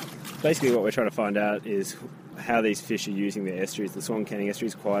 Basically what we're trying to find out is how these fish are using their estuaries. The Swan Canning Estuary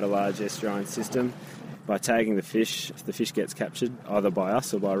is quite a large estuarine system. By tagging the fish, if the fish gets captured either by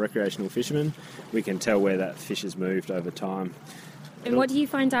us or by a recreational fisherman, we can tell where that fish has moved over time. And what do you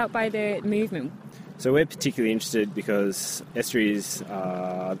find out by the movement? So we're particularly interested because estuaries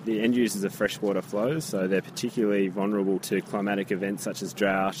are the end users of freshwater flows, so they're particularly vulnerable to climatic events such as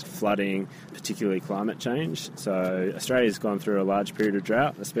drought, flooding, particularly climate change. So Australia's gone through a large period of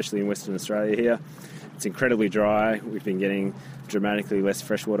drought, especially in Western Australia here. It's incredibly dry. We've been getting dramatically less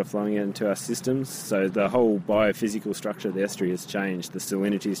freshwater flowing into our systems. So the whole biophysical structure of the estuary has changed. The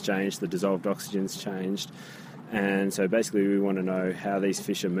salinity's changed, the dissolved oxygen's changed. And so basically we want to know how these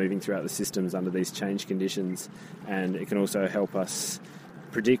fish are moving throughout the systems under these changed conditions. And it can also help us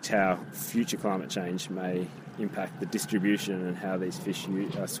predict how future climate change may impact the distribution and how these fish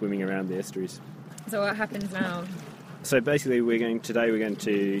are swimming around the estuaries. So what happens now? So basically we're going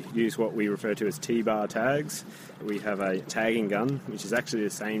to use what we refer to as T-bar tags. We have a tagging gun, which is actually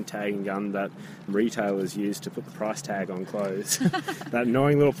the same tagging gun that retailers use to put the price tag on clothes. That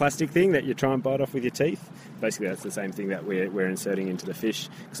annoying little plastic thing that you try and bite off with your teeth. Basically that's the same thing that we're inserting into the fish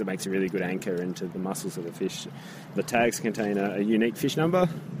because it makes a really good anchor into the muscles of the fish. The tags contain a unique fish number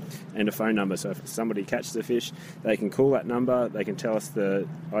and a phone number, so if somebody catches a fish, they can call that number, they can tell us the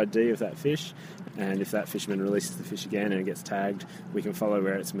ID of that fish, and if that fisherman releases the fish again and it gets tagged, we can follow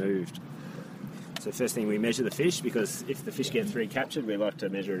where it's moved. So first thing, we measure the fish, because if the fish gets recaptured, we like to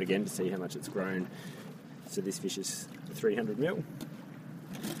measure it again to see how much it's grown. So this fish is 300 mil.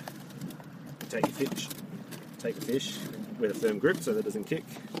 Take the fish with a firm grip so that it doesn't kick,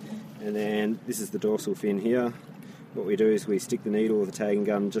 and then this is the dorsal fin here. What we do is we stick the needle or the tagging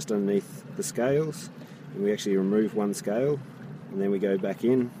gun just underneath the scales, and we actually remove one scale, and then we go back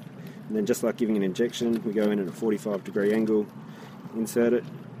in, and then just like giving an injection, we go in at a 45-degree angle, insert it,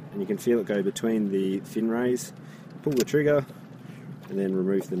 and you can feel it go between the fin rays, pull the trigger, and then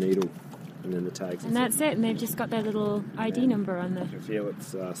remove the needle, and then the tags. And that's it, and they've just got their little ID number on there. You can feel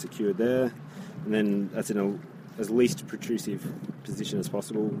it's secured there, and then that's in as least protrusive position as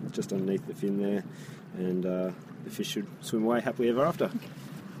possible, just underneath the fin there, and the fish should swim away happily ever after.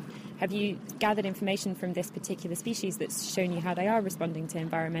 Have you gathered information from this particular species that's shown you how they are responding to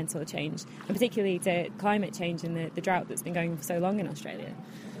environmental change, and particularly to climate change and the drought that's been going for so long in Australia?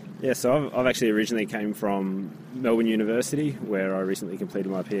 Yeah, so I've actually originally came from Melbourne University, where I recently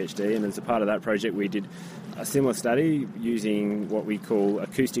completed my PhD, and as a part of that project we did a similar study using what we call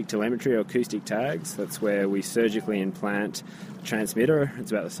acoustic telemetry or acoustic tags. That's where we surgically implant a transmitter.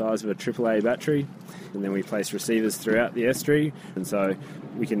 It's about the size of a AAA battery, and then we place receivers throughout the estuary, and so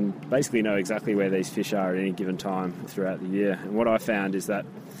we can basically know exactly where these fish are at any given time throughout the year. And what I found is that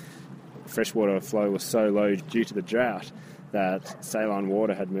freshwater flow was so low due to the drought that saline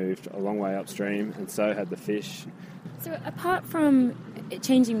water had moved a long way upstream, and so had the fish. So apart from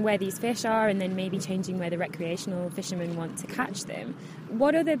changing where these fish are and then maybe changing where the recreational fishermen want to catch them,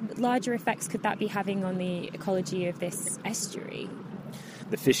 what other larger effects could that be having on the ecology of this estuary?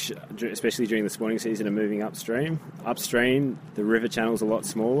 The fish, especially during the spawning season, are moving upstream. Upstream, the river channel's a lot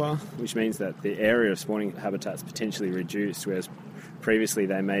smaller, which means that the area of spawning habitat's potentially reduced, whereas previously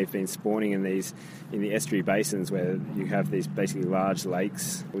they may have been spawning in the estuary basins where you have these basically large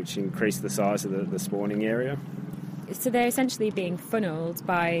lakes which increase the size of the spawning area. So they're essentially being funneled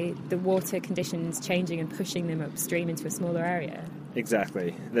by the water conditions changing and pushing them upstream into a smaller area.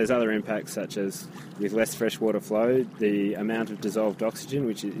 Exactly. There's other impacts such as with less freshwater flow, the amount of dissolved oxygen,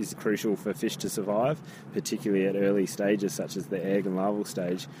 which is crucial for fish to survive, particularly at early stages such as the egg and larval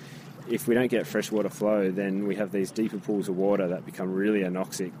stage. If we don't get freshwater flow, then we have these deeper pools of water that become really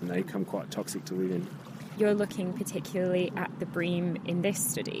anoxic and they become quite toxic to live in. You're looking particularly at the bream in this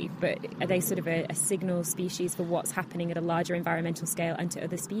study, but are they sort of a signal species for what's happening at a larger environmental scale and to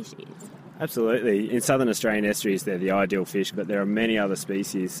other species? Absolutely. In southern Australian estuaries, they're the ideal fish, but there are many other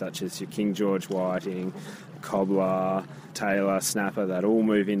species such as your King George whiting, cobbler, tailor, snapper, that all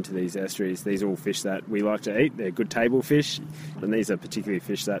move into these estuaries. These are all fish that we like to eat. They're good table fish, and these are particularly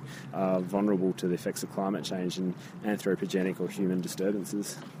fish that are vulnerable to the effects of climate change and anthropogenic or human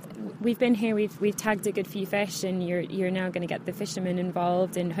disturbances. We've been here, we've tagged a good few fish, and you're now going to get the fishermen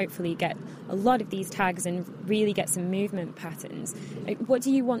involved and hopefully get a lot of these tags and really get some movement patterns. What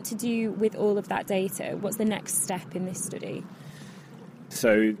do you want to do with all of that data? What's the next step in this study?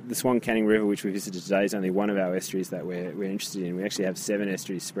 So the Swan Canning River, which we visited today, is only one of our estuaries that we're interested in. We actually have 7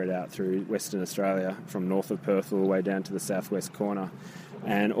 estuaries spread out through Western Australia, from north of Perth all the way down to the southwest corner.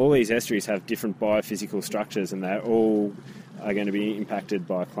 And all these estuaries have different biophysical structures, and they're all are going to be impacted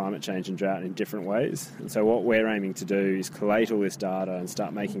by climate change and drought in different ways. And so what we're aiming to do is collate all this data and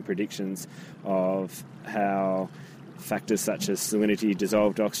start making predictions of how factors such as salinity,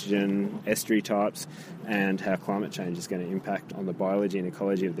 dissolved oxygen, estuary types, and how climate change is going to impact on the biology and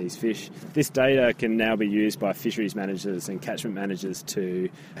ecology of these fish. This data can now be used by fisheries managers and catchment managers to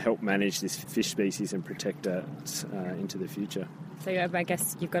help manage this fish species and protect it into the future. So I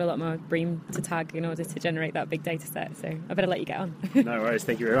guess you've got a lot more bream to tag in order to generate that big data set, so I better let you get on. No worries,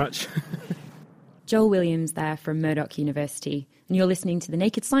 thank you very much. Joel Williams there from Murdoch University, and you're listening to The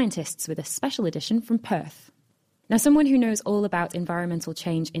Naked Scientists with a special edition from Perth. Now, someone who knows all about environmental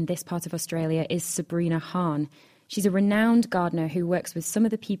change in this part of Australia is Sabrina Hahn. She's a renowned gardener who works with some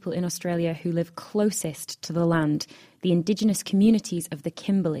of the people in Australia who live closest to the land, the indigenous communities of the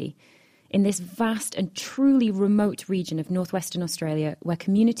Kimberley. In this vast and truly remote region of northwestern Australia, where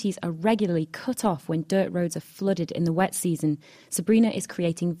communities are regularly cut off when dirt roads are flooded in the wet season, Sabrina is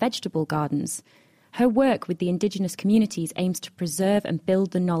creating vegetable gardens. Her work with the indigenous communities aims to preserve and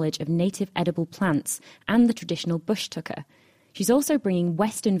build the knowledge of native edible plants and the traditional bush tucker. She's also bringing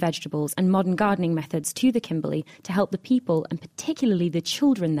Western vegetables and modern gardening methods to the Kimberley to help the people, and particularly the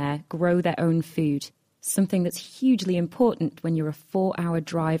children there, grow their own food. Something that's hugely important when you're a 4-hour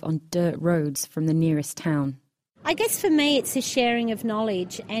drive on dirt roads from the nearest town. I guess for me it's a sharing of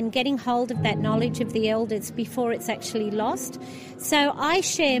knowledge and getting hold of that knowledge of the elders before it's actually lost. So I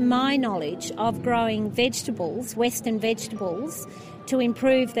share my knowledge of growing vegetables, Western vegetables, to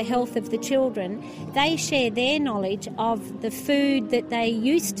improve the health of the children. They share their knowledge of the food that they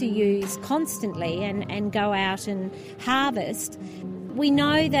used to use constantly and go out and harvest. We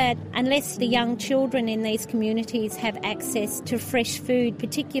know that unless the young children in these communities have access to fresh food,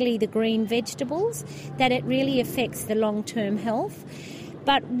 particularly the green vegetables, that it really affects the long-term health.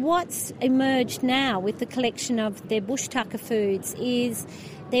 But what's emerged now with the collection of their bush tucker foods is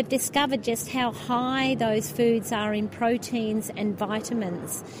they've discovered just how high those foods are in proteins and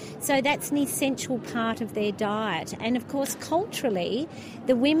vitamins. So that's an essential part of their diet. And of course, culturally,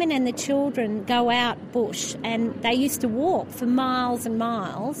 the women and the children go out bush, and they used to walk for miles and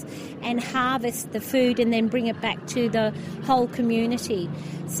miles and harvest the food and then bring it back to the whole community.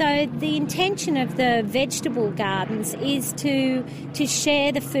 So the intention of the vegetable gardens is to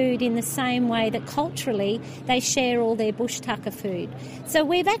share the food in the same way that culturally they share all their bush tucker food. So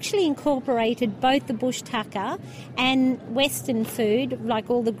we've actually incorporated both the bush tucker and Western food, like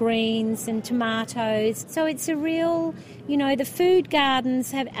all the greens and tomatoes. So it's a real, the food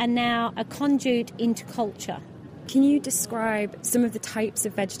gardens are now a conduit into culture. Can you describe some of the types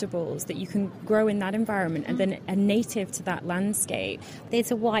of vegetables that you can grow in that environment and then are native to that landscape?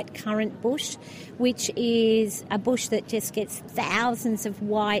 There's a white currant bush, which is a bush that just gets thousands of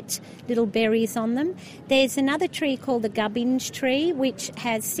white little berries on them. There's another tree called the gubbinge tree, which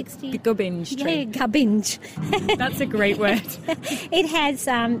has 60... The gubbinge tree? Yeah, gubbinge. That's a great word. It has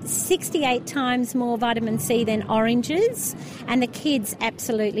 68 times more vitamin C than oranges, and the kids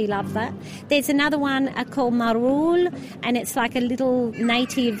absolutely love that. There's another one called marul, and it's like a little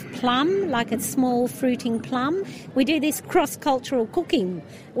native plum, like a small fruiting plum. We do this cross-cultural cooking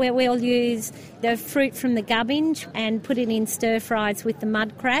where we'll use the fruit from the gubbinge and put it in stir-fries with the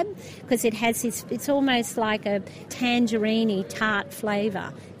mud crab, because it has this, it's almost like a tangerine-y tart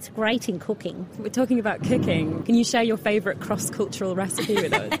flavour. It's great in cooking. We're talking about cooking. Can you share your favourite cross-cultural recipe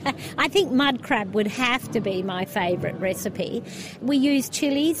with us? I think mud crab would have to be my favourite recipe. We use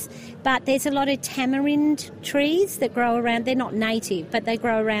chilies, but there's a lot of tamarind trees that grow around. They're not native, but they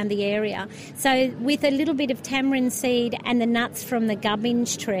grow around the area. So with a little bit of tamarind seed and the nuts from the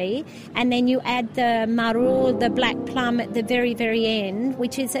gubbinge tree, and then you add the marul, the black plum at the very, very end,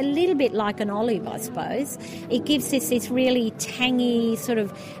 which is a little bit like an olive, I suppose. It gives us this really tangy sort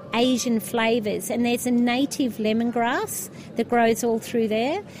of Asian flavours, and there's a native lemongrass that grows all through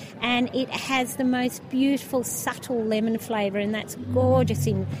there, and it has the most beautiful subtle lemon flavour, and that's gorgeous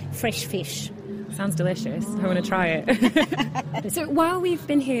in fresh fish. Sounds delicious. I want to try it. So while we've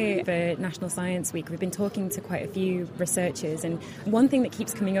been here for National Science Week, we've been talking to quite a few researchers, and one thing that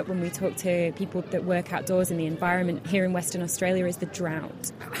keeps coming up when we talk to people that work outdoors in the environment here in Western Australia is the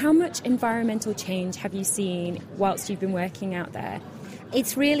drought. How much environmental change have you seen whilst you've been working out there?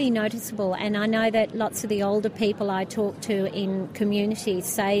 It's really noticeable, and I know that lots of the older people I talk to in communities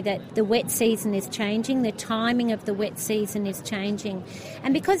say that the wet season is changing, the timing of the wet season is changing.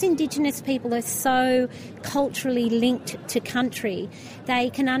 And because Indigenous people are so culturally linked to country, they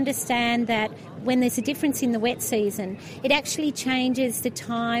can understand that when there's a difference in the wet season, it actually changes the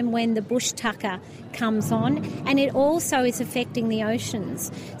time when the bush tucker comes on, and it also is affecting the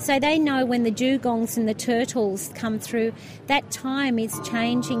oceans. So they know when the dugongs and the turtles come through, that time is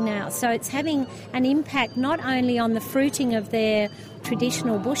changing now. So it's having an impact not only on the fruiting of their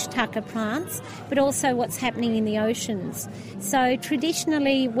traditional bush tucker plants, but also what's happening in the oceans. So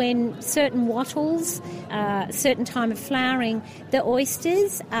traditionally, when certain wattles, certain time of flowering, the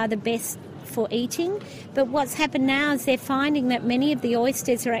oysters are the best for eating. But what's happened now is they're finding that many of the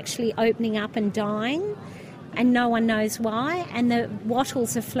oysters are actually opening up and dying, and no one knows why, and the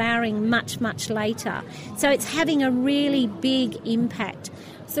wattles are flowering much, much later. So it's having a really big impact.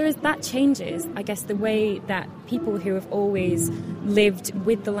 So as that changes, I guess the way that people who have always lived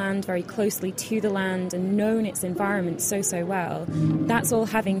with the land, very closely to the land, and known its environment so well, that's all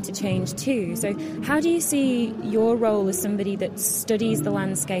having to change too. So how do you see your role as somebody that studies the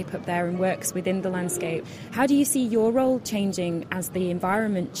landscape up there and works within the landscape? How do you see your role changing as the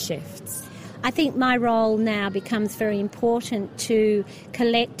environment shifts? I think my role now becomes very important to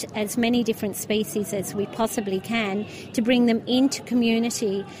collect as many different species as we possibly can, to bring them into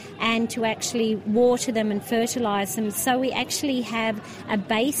community and to actually water them and fertilise them, so we actually have a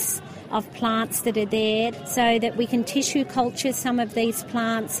base of plants that are there, so that we can tissue culture some of these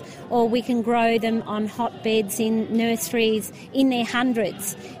plants, or we can grow them on hotbeds in nurseries in their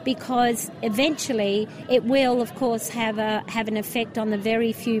hundreds, because eventually it will, of course, have an effect on the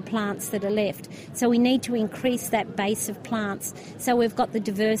very few plants that are left. So we need to increase that base of plants so we've got the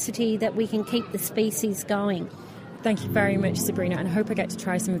diversity that we can keep the species going. Thank you very much, Sabrina, and I hope I get to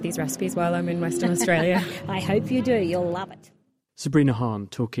try some of these recipes while I'm in Western Australia. I hope you do. You'll love it. Sabrina Hahn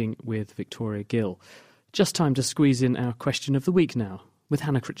talking with Victoria Gill. Just time to squeeze in our question of the week now with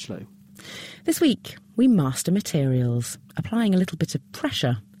Hannah Critchlow. This week, we master materials, applying a little bit of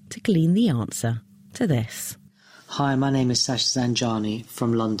pressure to glean the answer to this. Hi, my name is Sash Zanjani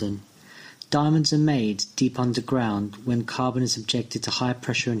from London. Diamonds are made deep underground when carbon is subjected to high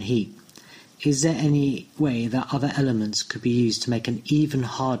pressure and heat. Is there any way that other elements could be used to make an even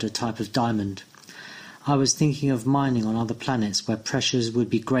harder type of diamond? I was thinking of mining on other planets where pressures would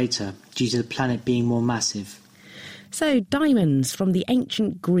be greater due to the planet being more massive. So, diamonds, from the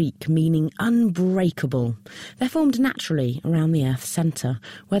ancient Greek meaning unbreakable. They're formed naturally around the Earth's centre,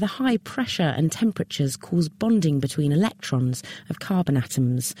 where the high pressure and temperatures cause bonding between electrons of carbon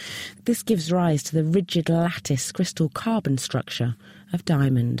atoms. This gives rise to the rigid lattice crystal carbon structure of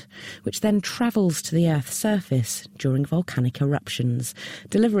diamond, which then travels to the Earth's surface during volcanic eruptions,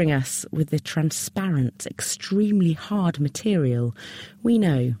 delivering us with the transparent, extremely hard material we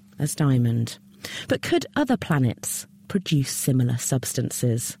know as diamond. But could other planets produce similar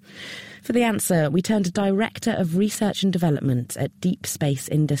substances? For the answer, we turn to Director of Research and Development at Deep Space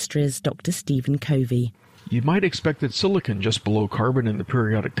Industries, Dr. Stephen Covey. You might expect that silicon, just below carbon in the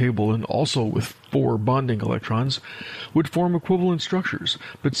periodic table and also with 4 bonding electrons, would form equivalent structures,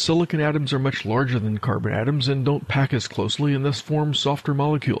 but silicon atoms are much larger than carbon atoms and don't pack as closely and thus form softer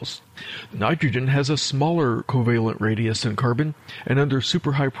molecules. Nitrogen has a smaller covalent radius than carbon, and under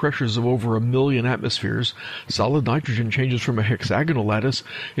super high pressures of over 1 million atmospheres, solid nitrogen changes from a hexagonal lattice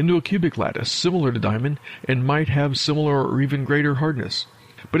into a cubic lattice, similar to diamond, and might have similar or even greater hardness.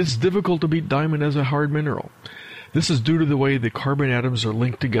 But it's difficult to beat diamond as a hard mineral. This is due to the way the carbon atoms are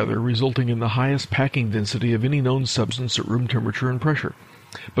linked together, resulting in the highest packing density of any known substance at room temperature and pressure.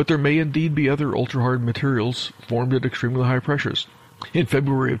 But there may indeed be other ultra-hard materials formed at extremely high pressures. In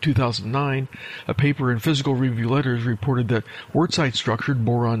February of 2009, a paper in Physical Review Letters reported that wurtzite-structured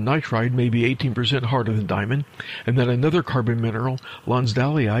boron nitride may be 18% harder than diamond, and that another carbon mineral,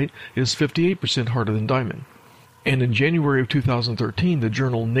 lonsdaleite, is 58% harder than diamond. And in January of 2013, the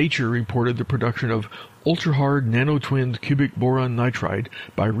journal Nature reported the production of ultra-hard nano-twinned cubic boron nitride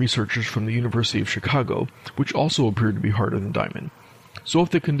by researchers from the University of Chicago, which also appeared to be harder than diamond. So if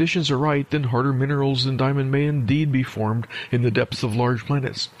the conditions are right, then harder minerals than diamond may indeed be formed in the depths of large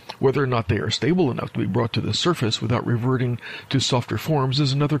planets. Whether or not they are stable enough to be brought to the surface without reverting to softer forms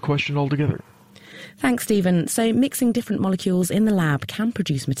is another question altogether. Thanks, Stephen. So mixing different molecules in the lab can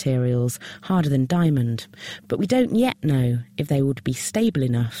produce materials harder than diamond, but we don't yet know if they would be stable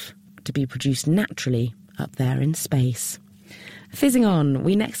enough to be produced naturally up there in space. Fizzing on,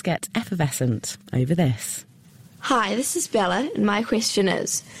 we next get effervescent over this. Hi, this is Bella, and my question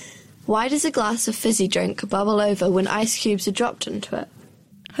is, why does a glass of fizzy drink bubble over when ice cubes are dropped into it?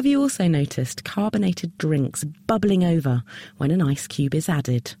 Have you also noticed carbonated drinks bubbling over when an ice cube is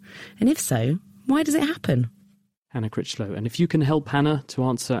added? And if so, why does it happen? Hannah Critchlow. And if you can help Hannah to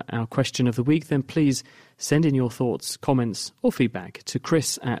answer our question of the week, then please send in your thoughts, comments or feedback to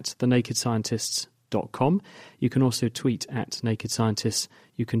chris@thenakedscientists.com. You can also tweet at Naked Scientists.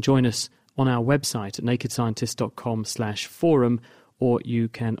 You can join us on our website at nakedscientist.com/forum, or you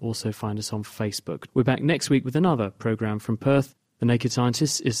can also find us on Facebook. We're back next week with another programme from Perth. The Naked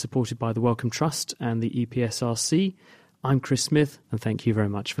Scientists is supported by the Wellcome Trust and the EPSRC. I'm Chris Smith, and thank you very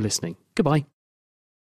much for listening. Goodbye.